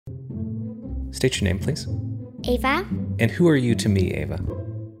State your name, please. Ava? And who are you to me, Ava?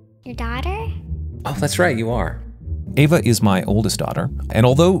 Your daughter? Oh, that's right, you are. Ava is my oldest daughter, and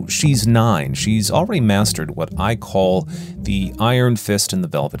although she's 9, she's already mastered what I call the iron fist and the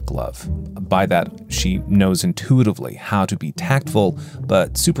velvet glove. By that, she knows intuitively how to be tactful,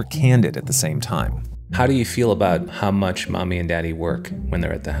 but super candid at the same time. How do you feel about how much Mommy and Daddy work when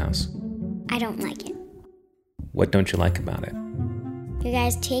they're at the house? I don't like it. What don't you like about it? You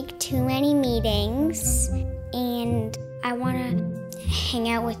guys take too many meetings, and I want to hang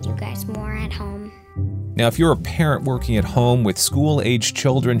out with you guys more at home. Now, if you're a parent working at home with school-aged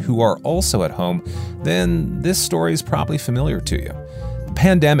children who are also at home, then this story is probably familiar to you. The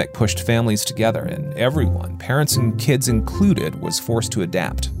pandemic pushed families together, and everyone, parents and kids included, was forced to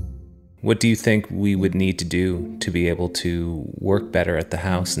adapt. What do you think we would need to do to be able to work better at the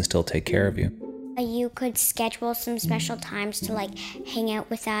house and still take care of you? You could schedule some special times to hang out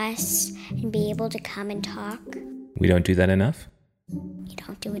with us and be able to come and talk. We don't do that enough? You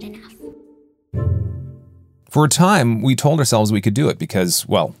don't do it enough. For a time, we told ourselves we could do it because,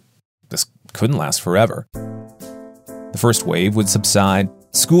 well, this couldn't last forever. The first wave would subside,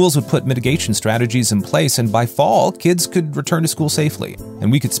 schools would put mitigation strategies in place, and by fall, kids could return to school safely,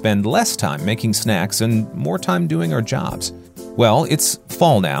 and we could spend less time making snacks and more time doing our jobs. Well, it's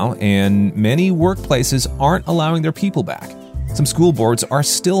fall now, and many workplaces aren't allowing their people back. Some school boards are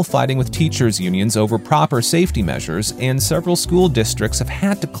still fighting with teachers' unions over proper safety measures, and several school districts have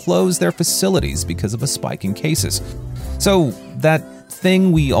had to close their facilities because of a spike in cases. So that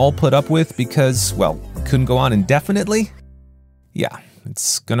thing we all put up with because, well, couldn't go on indefinitely? Yeah,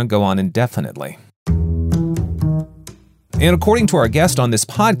 it's gonna go on indefinitely. And according to our guest on this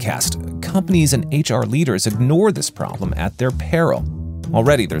podcast, companies and HR leaders ignore this problem at their peril.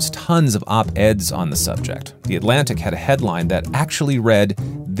 Already, there's tons of op-eds on the subject. The Atlantic had a headline that actually read,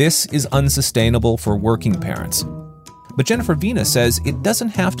 "This is unsustainable for working parents." But Jennifer Vena says it doesn't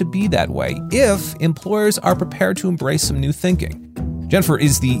have to be that way if employers are prepared to embrace some new thinking. Jennifer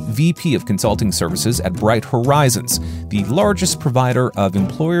is the VP of Consulting Services at Bright Horizons, the largest provider of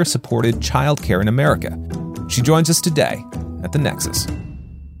employer-supported childcare in America. She joins us today at The Nexus.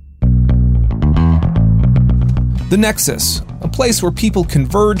 The Nexus, a place where people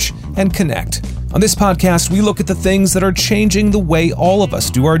converge and connect. On this podcast, we look at the things that are changing the way all of us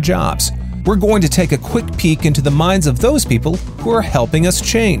do our jobs. We're going to take a quick peek into the minds of those people who are helping us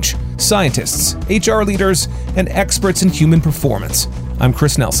change. Scientists, HR leaders, and experts in human performance. I'm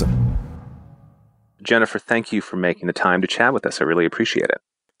Chris Nelson. Jennifer, thank you for making the time to chat with us. I really appreciate it.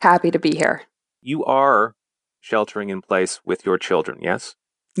 Happy to be here. You are sheltering in place with your children, yes?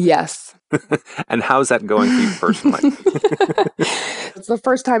 Yes. And how's that going for you personally? It's the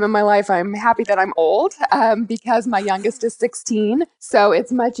first time in my life I'm happy that I'm old because my youngest is 16. So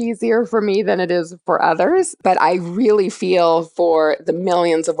it's much easier for me than it is for others. But I really feel for the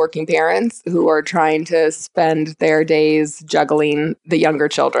millions of working parents who are trying to spend their days juggling the younger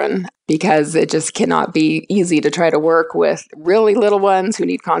children, because it just cannot be easy to try to work with really little ones who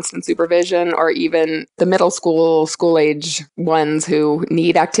need constant supervision, or even the middle school age ones who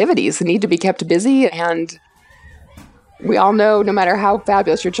need activities, need to be kept busy. And we all know, no matter how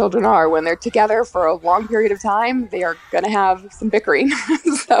fabulous your children are, when they're together for a long period of time, they are going to have some bickering.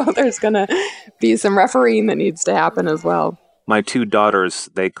 So there's going to be some refereeing that needs to happen as well. My 2 daughters,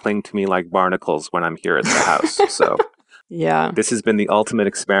 they cling to me like barnacles when I'm here at the house. So yeah, this has been the ultimate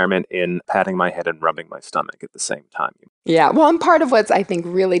experiment in patting my head and rubbing my stomach at the same time. Yeah, well, and part of what's, I think,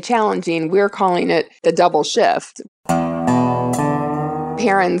 really challenging, we're calling it the double shift.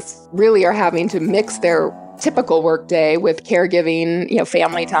 Parents really are having to mix their typical workday with caregiving,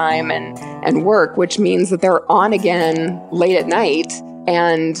 family time and work, which means that they're on again late at night.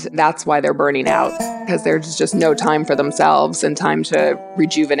 And that's why they're burning out, because there's just no time for themselves and time to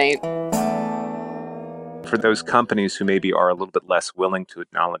rejuvenate. For those companies who maybe are a little bit less willing to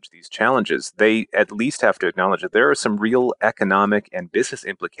acknowledge these challenges, they at least have to acknowledge that there are some real economic and business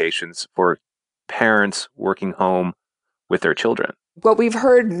implications for parents working home with their children. What we've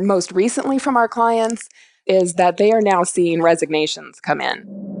heard most recently from our clients is that they are now seeing resignations come in.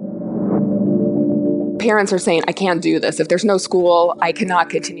 Parents are saying, I can't do this. If there's no school, I cannot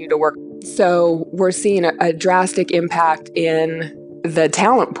continue to work. So we're seeing a drastic impact in the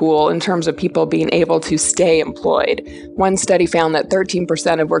talent pool in terms of people being able to stay employed. One study found that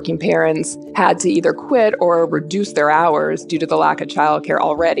 13% of working parents had to either quit or reduce their hours due to the lack of childcare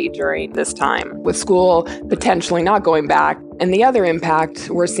already during this time, with school potentially not going back. And the other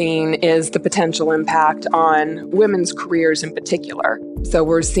impact we're seeing is the potential impact on women's careers in particular. So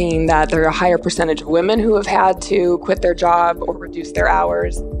we're seeing that there are a higher percentage of women who have had to quit their job or reduce their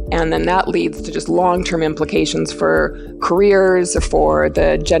hours. And then that leads to just long-term implications for careers, for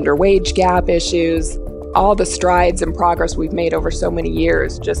the gender wage gap issues, all the strides and progress we've made over so many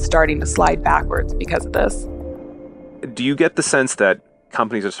years just starting to slide backwards because of this. Do you get the sense that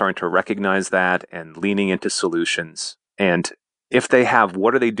companies are starting to recognize that and leaning into solutions? And if they have,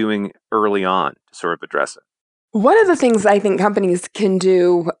 what are they doing early on to sort of address it? One of the things I think companies can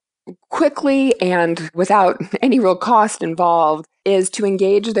do quickly and without any real cost involved is to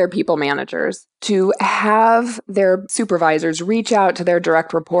engage their people managers, to have their supervisors reach out to their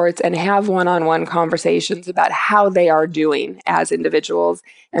direct reports and have one-on-one conversations about how they are doing as individuals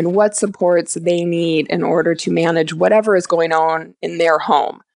and what supports they need in order to manage whatever is going on in their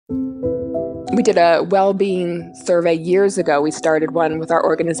home. We did a well-being survey years ago. We started one with our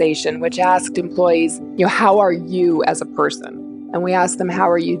organization, which asked employees, how are you as a person? And we asked them, how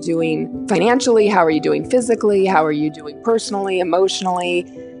are you doing financially? How are you doing physically? How are you doing personally, emotionally?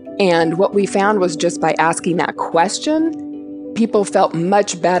 And what we found was just by asking that question, people felt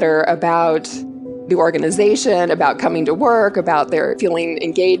much better about the organization, about coming to work, about their feeling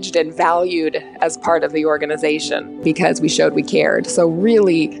engaged and valued as part of the organization because we showed we cared. So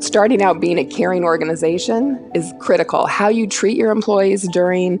really, starting out being a caring organization is critical. How you treat your employees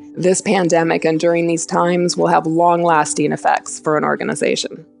during this pandemic and during these times will have long-lasting effects for an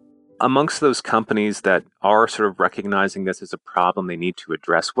organization. Amongst those companies that are sort of recognizing this as a problem they need to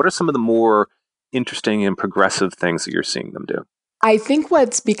address, what are some of the more interesting and progressive things that you're seeing them do? I think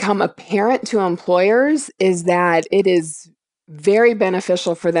what's become apparent to employers is that it is very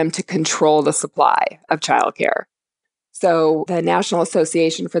beneficial for them to control the supply of childcare. So the National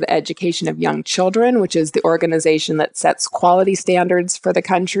Association for the Education of Young Children, which is the organization that sets quality standards for the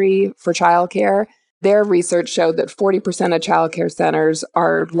country for childcare, their research showed that 40% of childcare centers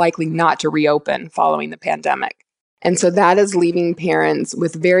are likely not to reopen following the pandemic. And so that is leaving parents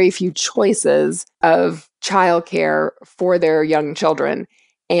with very few choices of childcare for their young children.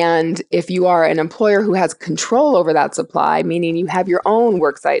 And if you are an employer who has control over that supply, meaning you have your own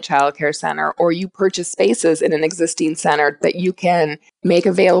worksite childcare center or you purchase spaces in an existing center that you can make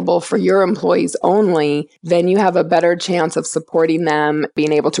available for your employees only, then you have a better chance of supporting them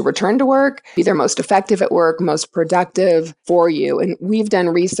being able to return to work, be their most effective at work, most productive for you. And we've done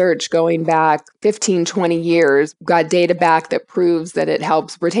research going back 15, 20 years, got data back that proves that it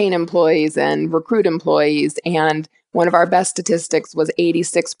helps retain employees and recruit employees. And one of our best statistics was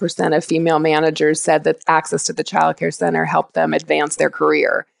 86% of female managers said that access to the childcare center helped them advance their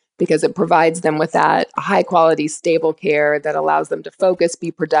career because it provides them with that high quality, stable care that allows them to focus,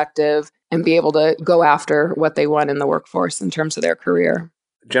 be productive, and be able to go after what they want in the workforce in terms of their career.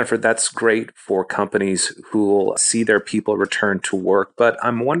 Jennifer, that's great for companies who will see their people return to work. But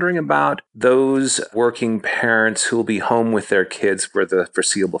I'm wondering about those working parents who will be home with their kids for the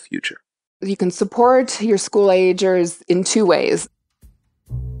foreseeable future. You can support your school agers in two ways.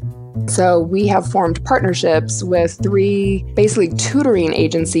 So we have formed partnerships with 3 basically tutoring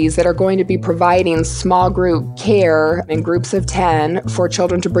agencies that are going to be providing small group care in groups of 10 for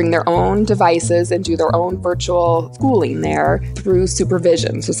children to bring their own devices and do their own virtual schooling there through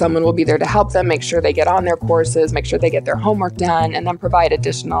supervision. So someone will be there to help them make sure they get on their courses, make sure they get their homework done, and then provide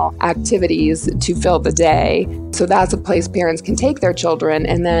additional activities to fill the day. So that's a place parents can take their children.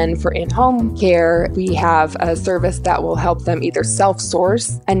 And then for in-home care, we have a service that will help them either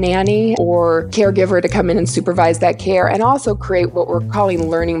self-source a nanny or caregiver to come in and supervise that care, and also create what we're calling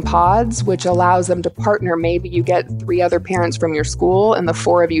learning pods, which allows them to partner. Maybe you get 3 other parents from your school and the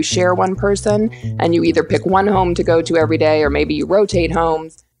 4 of you share one person, and you either pick one home to go to every day, or maybe you rotate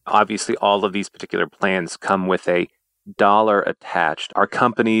homes. Obviously, all of these particular plans come with a dollar attached. Are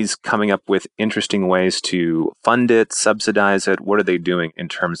companies coming up with interesting ways to fund it, subsidize it? What are they doing in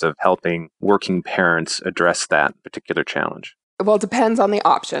terms of helping working parents address that particular challenge? Well, it depends on the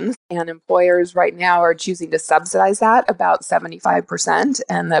options. And employers right now are choosing to subsidize that about 75%,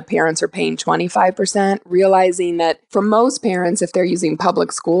 and the parents are paying 25%, realizing that for most parents, if they're using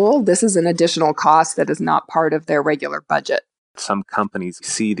public school, this is an additional cost that is not part of their regular budget. Some companies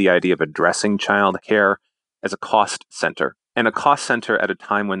see the idea of addressing child care as a cost center, and a cost center at a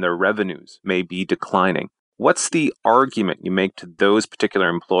time when their revenues may be declining. What's the argument you make to those particular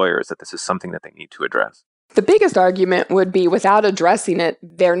employers that this is something that they need to address? The biggest argument would be without addressing it,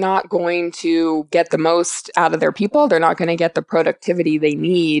 they're not going to get the most out of their people. They're not going to get the productivity they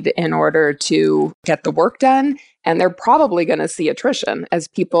need in order to get the work done. And they're probably going to see attrition as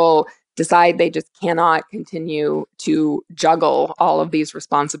people decide they just cannot continue to juggle all of these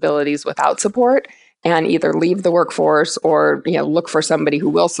responsibilities without support. and either leave the workforce or, look for somebody who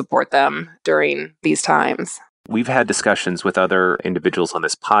will support them during these times. We've had discussions with other individuals on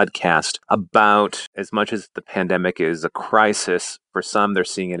this podcast about, as much as the pandemic is a crisis, for some, they're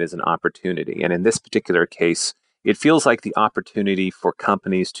seeing it as an opportunity. And in this particular case, it feels like the opportunity for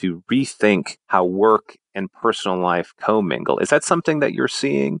companies to rethink how work and personal life commingle. Is that something that you're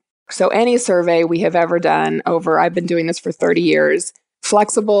seeing? So any survey we have ever done I've been doing this for 30 years,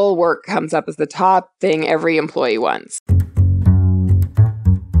 flexible work comes up as the top thing every employee wants.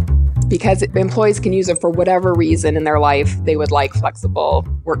 Because employees can use it for whatever reason in their life, they would like flexible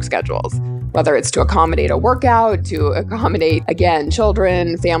work schedules, whether it's to accommodate a workout, to accommodate, again,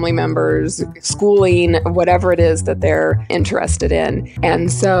 children, family members, schooling, whatever it is that they're interested in. And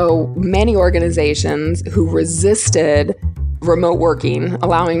so many organizations who resisted remote working,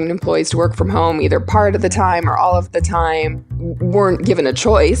 allowing employees to work from home either part of the time or all of the time, weren't given a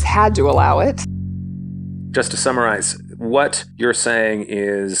choice, had to allow it. Just to summarize, what you're saying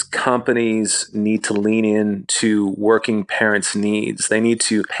is companies need to lean into working parents' needs. They need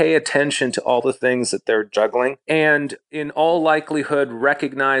to pay attention to all the things that they're juggling and, in all likelihood,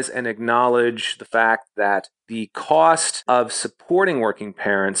 recognize and acknowledge the fact that the cost of supporting working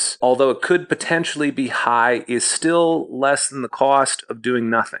parents, although it could potentially be high, is still less than the cost of doing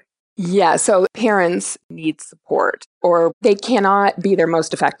nothing. Yeah, so parents need support, or they cannot be their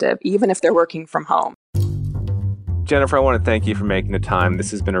most effective, even if they're working from home. Jennifer, I want to thank you for making the time.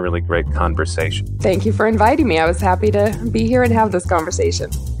 This has been a really great conversation. Thank you for inviting me. I was happy to be here and have this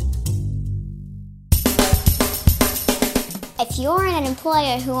conversation. If you're an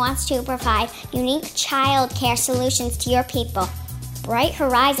employer who wants to provide unique childcare solutions to your people, Bright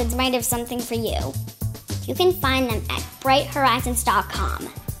Horizons might have something for you. You can find them at brighthorizons.com.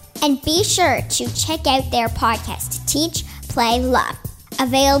 And be sure to check out their podcast, Teach, Play, Love,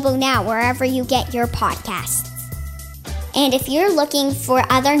 available now wherever you get your podcasts. And if you're looking for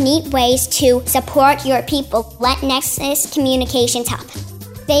other neat ways to support your people, let Nexus Communications help.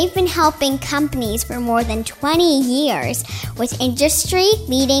 They've been helping companies for more than 20 years with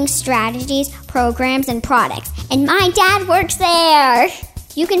industry-leading strategies, programs, and products. And my dad works there!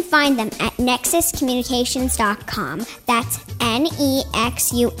 You can find them at nexuscommunications.com. That's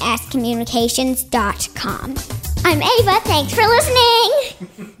NEXUS communications.com. I'm Ava. Thanks for listening!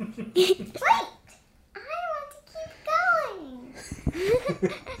 Wait!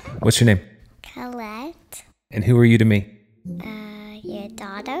 What's your name? Colette. And who are you to me? Your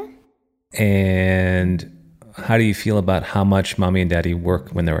daughter. And how do you feel about how much mommy and daddy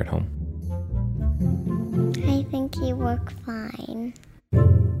work when they're at home?